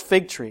fruit on this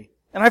fig tree,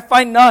 and I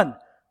find none.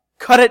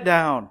 Cut it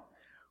down.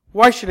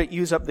 Why should it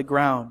use up the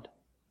ground?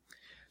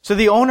 So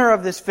the owner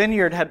of this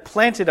vineyard had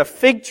planted a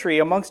fig tree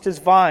amongst his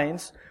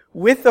vines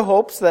with the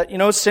hopes that,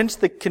 since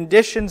the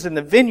conditions in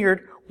the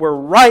vineyard were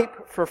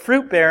ripe for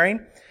fruit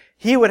bearing,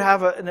 he would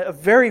have a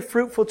very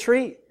fruitful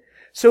tree.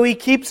 So he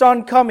keeps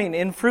on coming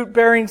in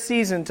fruit-bearing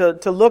season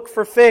to look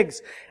for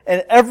figs.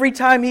 And every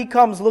time he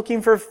comes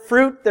looking for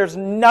fruit, there's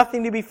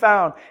nothing to be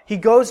found. He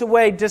goes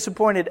away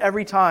disappointed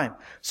every time.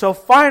 So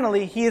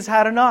finally, he has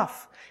had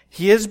enough.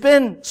 He has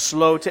been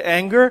slow to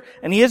anger,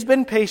 and he has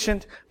been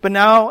patient, but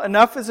now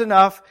enough is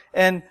enough,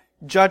 and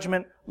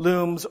judgment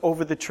looms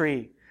over the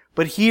tree.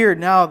 But here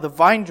now the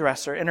vine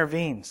dresser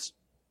intervenes.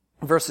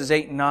 Verses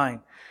 8 and 9.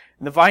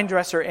 And the vine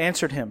dresser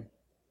answered him,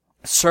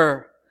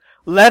 Sir,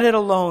 let it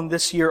alone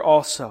this year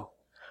also,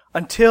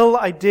 until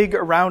I dig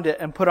around it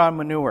and put on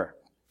manure.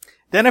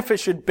 Then if it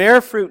should bear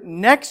fruit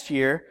next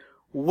year,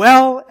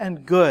 well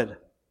and good.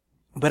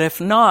 But if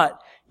not,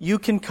 you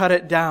can cut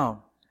it down.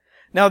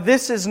 Now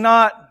this is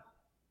not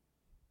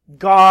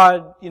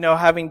God,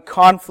 having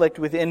conflict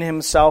within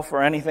himself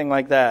or anything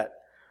like that.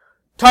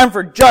 Time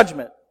for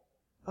judgment.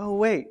 Oh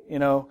wait,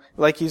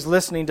 like he's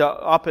listening to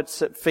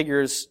opposite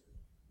figures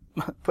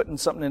putting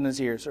something in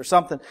his ears or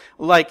something,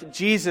 like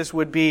Jesus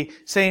would be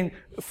saying,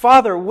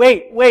 Father,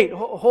 wait,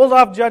 hold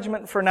off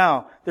judgment for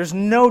now. There's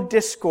no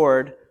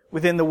discord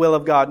within the will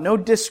of God, no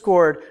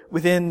discord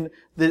within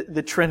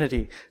the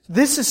Trinity.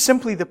 This is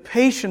simply the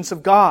patience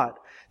of God.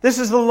 This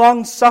is the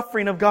long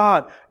suffering of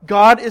God.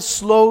 God is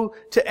slow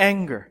to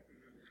anger.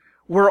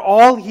 We're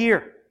all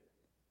here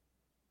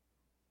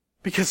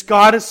because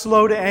God is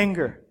slow to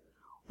anger.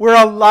 We're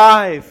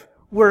alive.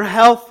 We're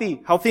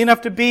healthy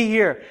enough to be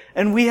here.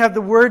 And we have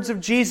the words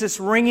of Jesus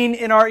ringing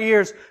in our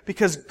ears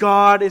because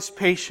God is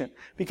patient,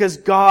 because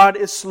God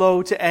is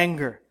slow to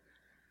anger.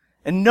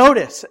 And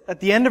notice, at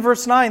the end of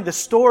verse 9, the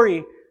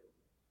story,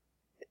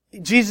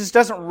 Jesus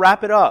doesn't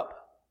wrap it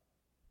up.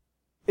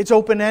 It's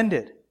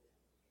open-ended.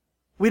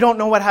 We don't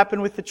know what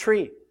happened with the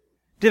tree.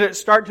 Did it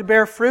start to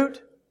bear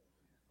fruit?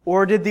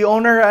 Or did the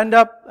owner end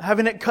up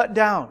having it cut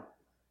down?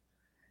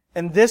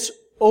 And this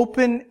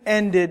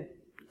open-ended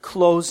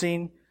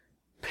closing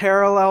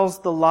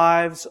parallels the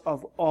lives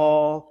of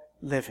all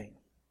living.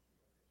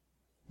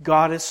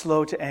 God is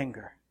slow to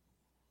anger,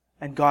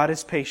 and God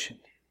is patient.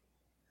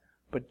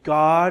 But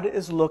God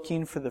is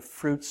looking for the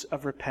fruits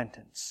of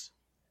repentance,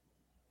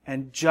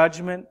 and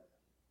judgment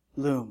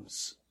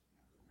looms.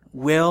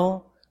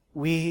 Will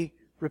we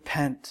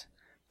repent?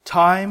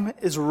 Time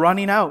is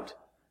running out.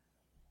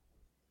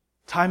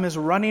 Time is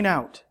running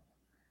out.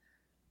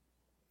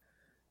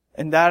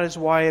 And that is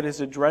why it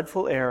is a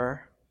dreadful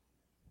error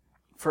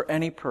for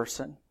any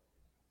person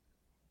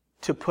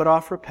to put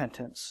off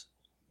repentance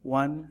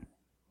one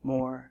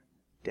more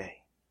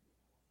day.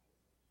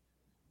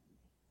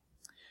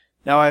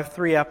 Now I have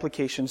 3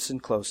 applications in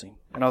closing,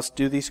 and I'll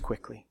do these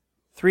quickly.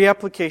 3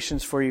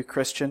 applications for you,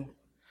 Christian.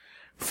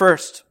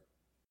 First,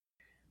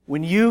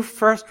 when you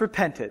first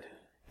repented,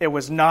 it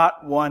was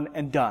not one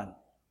and done.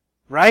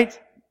 Right?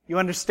 You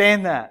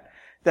understand that?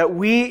 That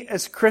we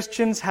as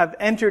Christians have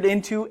entered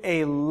into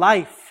a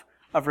life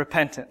of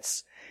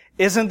repentance.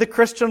 Isn't the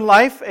Christian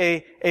life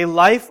a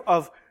life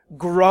of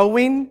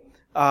growing,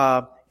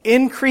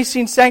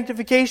 increasing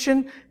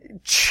sanctification,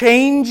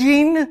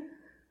 changing?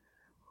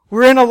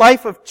 We're in a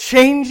life of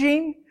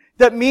changing.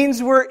 That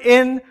means we're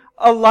in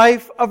a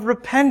life of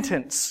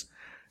repentance.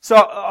 So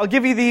I'll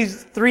give you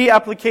these 3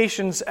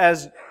 applications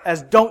as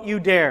don't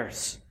you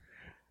dares.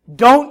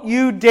 Don't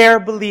you dare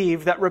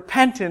believe that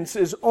repentance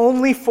is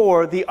only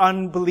for the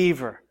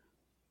unbeliever.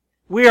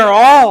 We are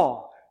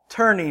all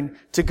turning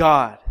to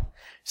God.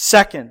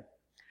 Second,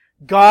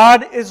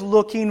 God is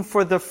looking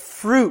for the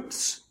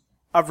fruits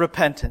of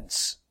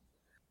repentance.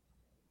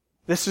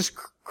 This is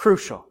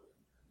crucial.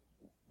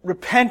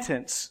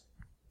 Repentance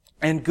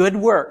and good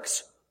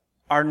works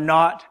are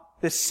not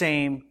the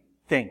same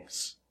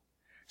things.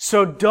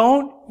 So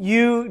don't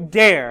you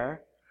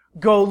dare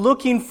go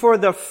looking for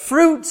the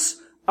fruits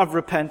of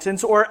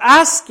repentance or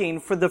asking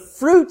for the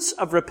fruits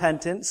of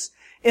repentance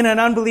in an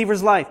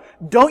unbeliever's life.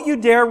 Don't you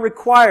dare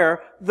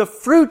require the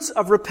fruits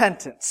of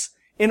repentance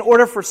in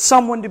order for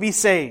someone to be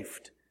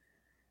saved.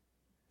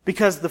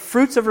 Because the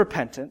fruits of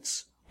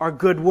repentance are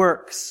good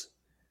works.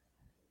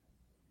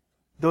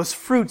 Those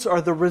fruits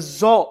are the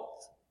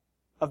result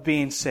of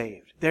being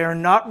saved. They are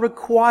not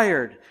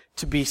required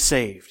to be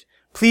saved.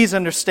 Please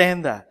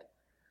understand that.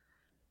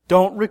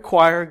 Don't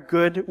require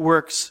good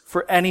works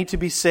for any to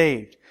be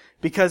saved.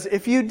 Because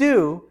if you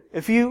do,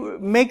 if you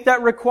make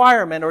that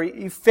requirement or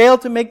you fail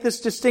to make this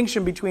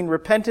distinction between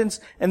repentance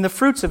and the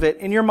fruits of it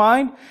in your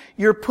mind,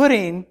 you're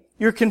confusing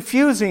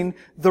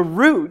the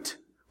root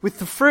with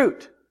the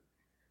fruit.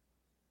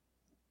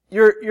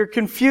 You're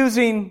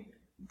confusing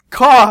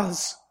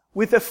cause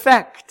with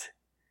effect.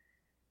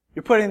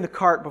 You're putting the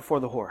cart before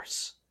the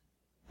horse.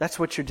 That's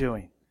what you're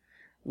doing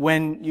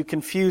when you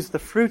confuse the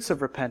fruits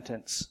of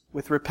repentance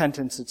with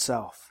repentance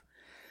itself.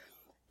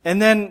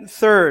 And then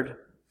third,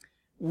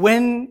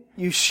 when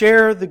you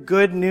share the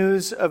good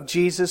news of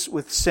Jesus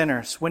with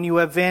sinners, when you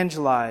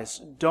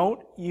evangelize,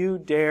 don't you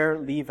dare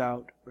leave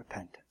out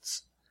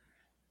repentance.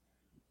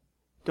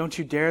 Don't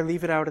you dare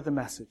leave it out of the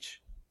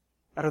message,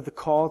 out of the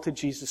call to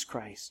Jesus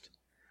Christ.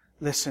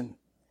 Listen,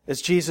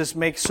 as Jesus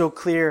makes so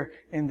clear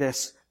in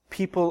this,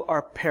 people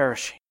are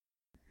perishing.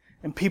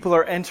 And people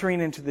are entering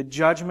into the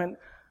judgment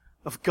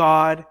of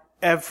God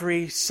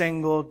every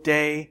single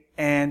day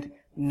and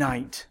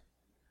night.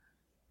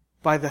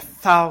 By the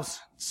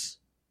thousands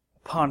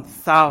upon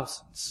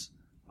thousands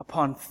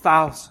upon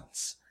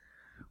thousands.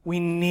 We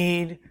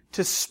need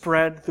to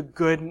spread the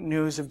good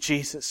news of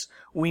Jesus.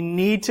 We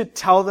need to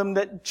tell them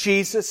that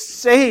Jesus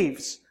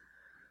saves.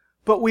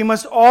 But we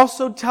must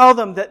also tell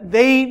them that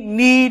they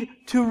need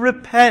to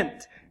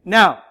repent.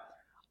 Now,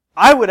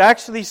 I would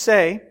actually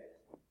say,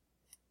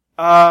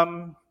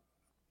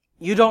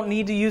 you don't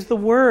need to use the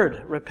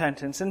word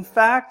repentance. In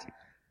fact,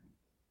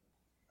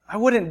 I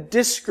wouldn't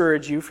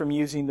discourage you from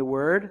using the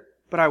word,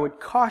 but I would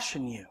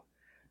caution you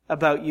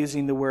about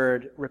using the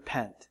word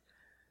repent.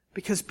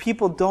 Because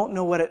people don't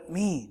know what it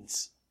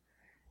means.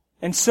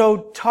 And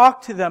so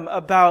talk to them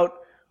about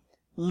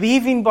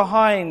leaving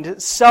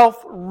behind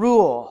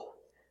self-rule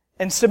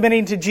and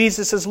submitting to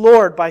Jesus as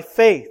Lord by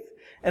faith,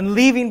 and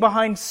leaving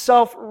behind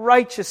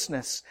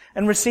self-righteousness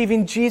and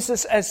receiving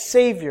Jesus as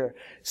Savior.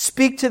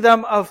 Speak to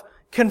them of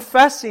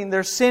confessing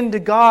their sin to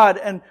God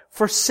and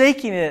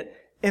forsaking it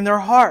in their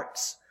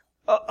hearts.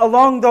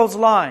 Along those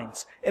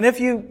lines. And if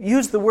you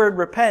use the word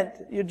repent,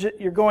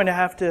 you're going to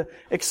have to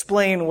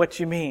explain what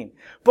you mean.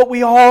 But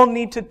we all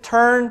need to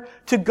turn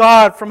to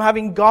God from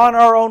having gone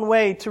our own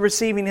way to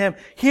receiving Him.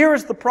 Here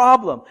is the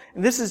problem.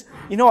 And this is,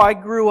 I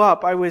grew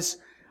up, I was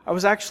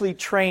actually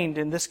trained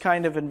in this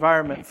kind of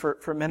environment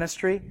for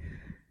ministry,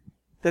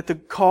 that the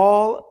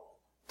call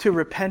to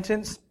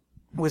repentance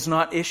was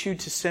not issued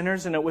to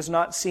sinners and it was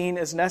not seen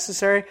as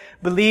necessary.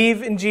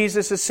 Believe in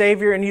Jesus as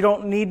Savior and you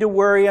don't need to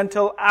worry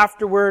until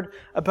afterward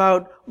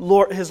about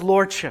His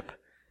Lordship.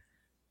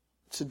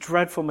 It's a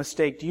dreadful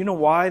mistake. Do you know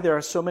why there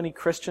are so many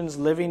Christians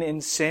living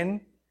in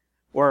sin?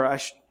 Do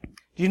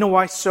you know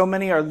why so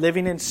many are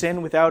living in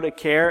sin without a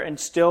care and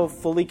still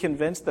fully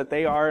convinced that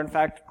they are in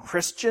fact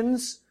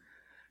Christians?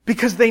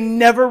 Because they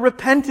never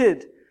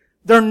repented.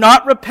 They're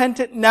not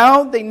repentant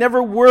now. They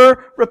never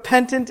were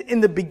repentant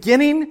in the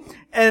beginning.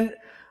 And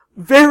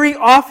very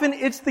often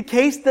it's the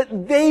case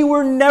that they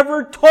were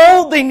never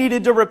told they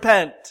needed to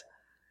repent.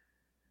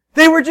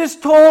 They were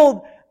just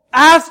told,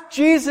 ask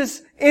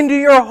Jesus into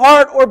your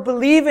heart or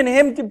believe in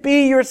Him to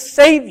be your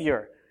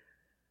Savior.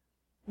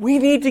 We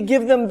need to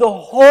give them the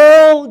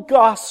whole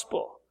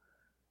gospel,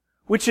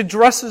 which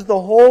addresses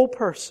the whole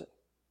person.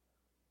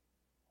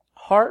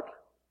 Heart,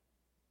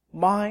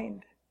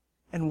 mind,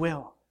 and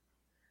will.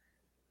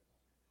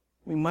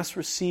 We must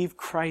receive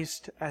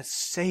Christ as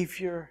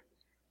Savior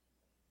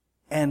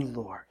and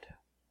Lord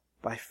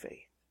by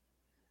faith,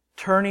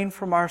 turning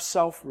from our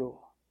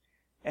self-rule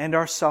and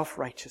our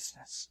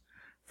self-righteousness.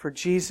 For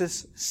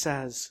Jesus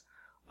says,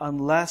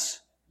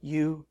 unless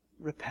you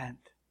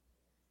repent,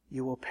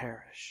 you will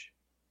perish.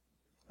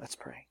 Let's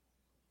pray.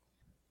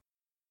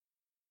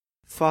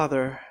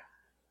 Father,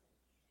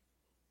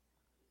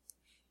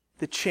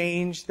 the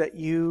change that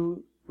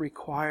you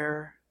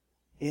require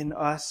in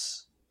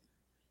us,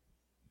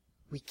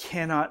 we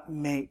cannot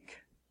make.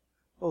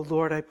 Oh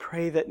Lord, I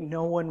pray that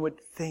no one would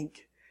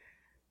think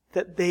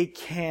that they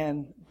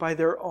can, by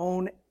their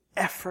own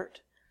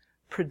effort,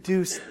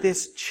 produce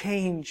this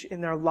change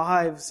in their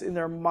lives, in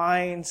their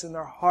minds, in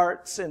their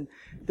hearts, and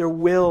their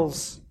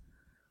wills.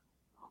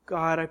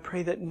 God, I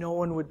pray that no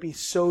one would be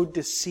so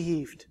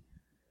deceived.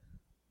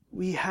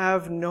 We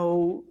have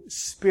no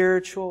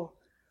spiritual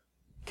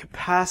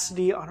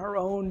capacity on our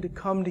own to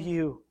come to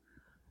you.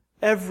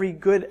 Every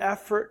good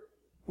effort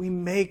we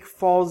make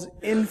falls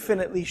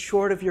infinitely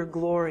short of your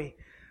glory.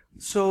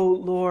 So,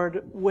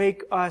 Lord,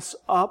 wake us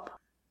up.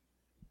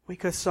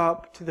 Wake us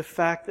up to the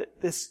fact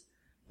that this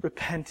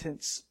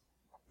repentance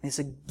is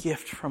a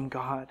gift from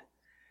God.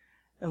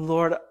 And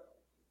Lord,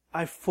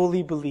 I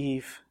fully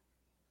believe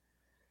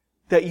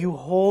that you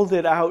hold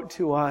it out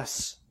to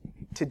us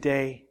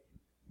today.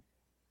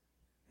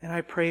 And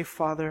I pray,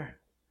 Father,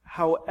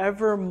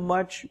 however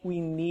much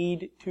we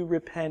need to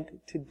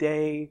repent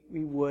today,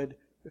 we would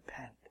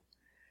repent.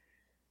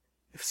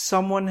 If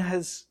someone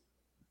has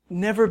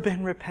never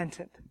been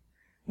repentant,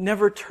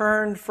 never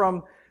turned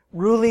from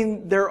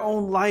ruling their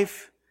own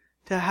life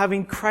to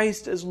having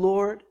Christ as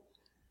Lord,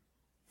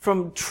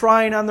 from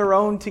trying on their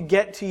own to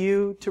get to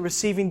you, to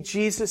receiving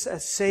Jesus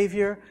as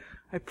Savior,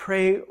 I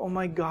pray, oh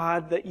my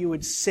God, that you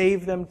would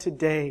save them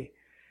today,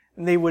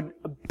 and they would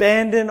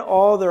abandon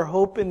all their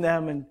hope in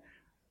them and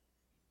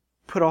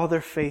put all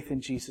their faith in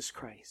Jesus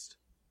Christ.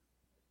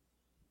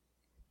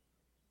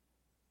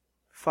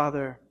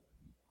 Father,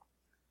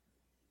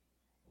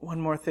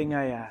 one more thing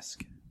I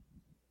ask.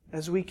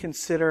 As we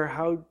consider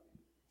how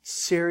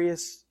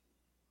serious,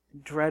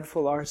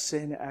 dreadful our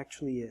sin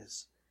actually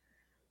is,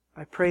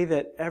 I pray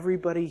that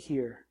everybody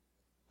here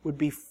would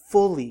be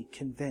fully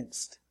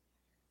convinced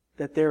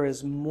that there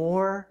is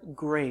more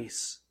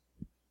grace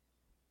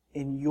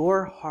in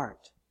your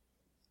heart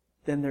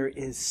than there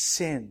is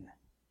sin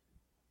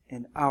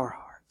in our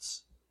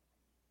hearts.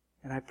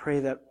 And I pray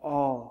that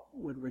all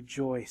would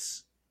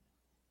rejoice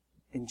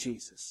in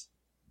Jesus.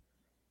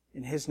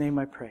 In His name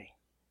I pray.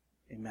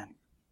 Amen.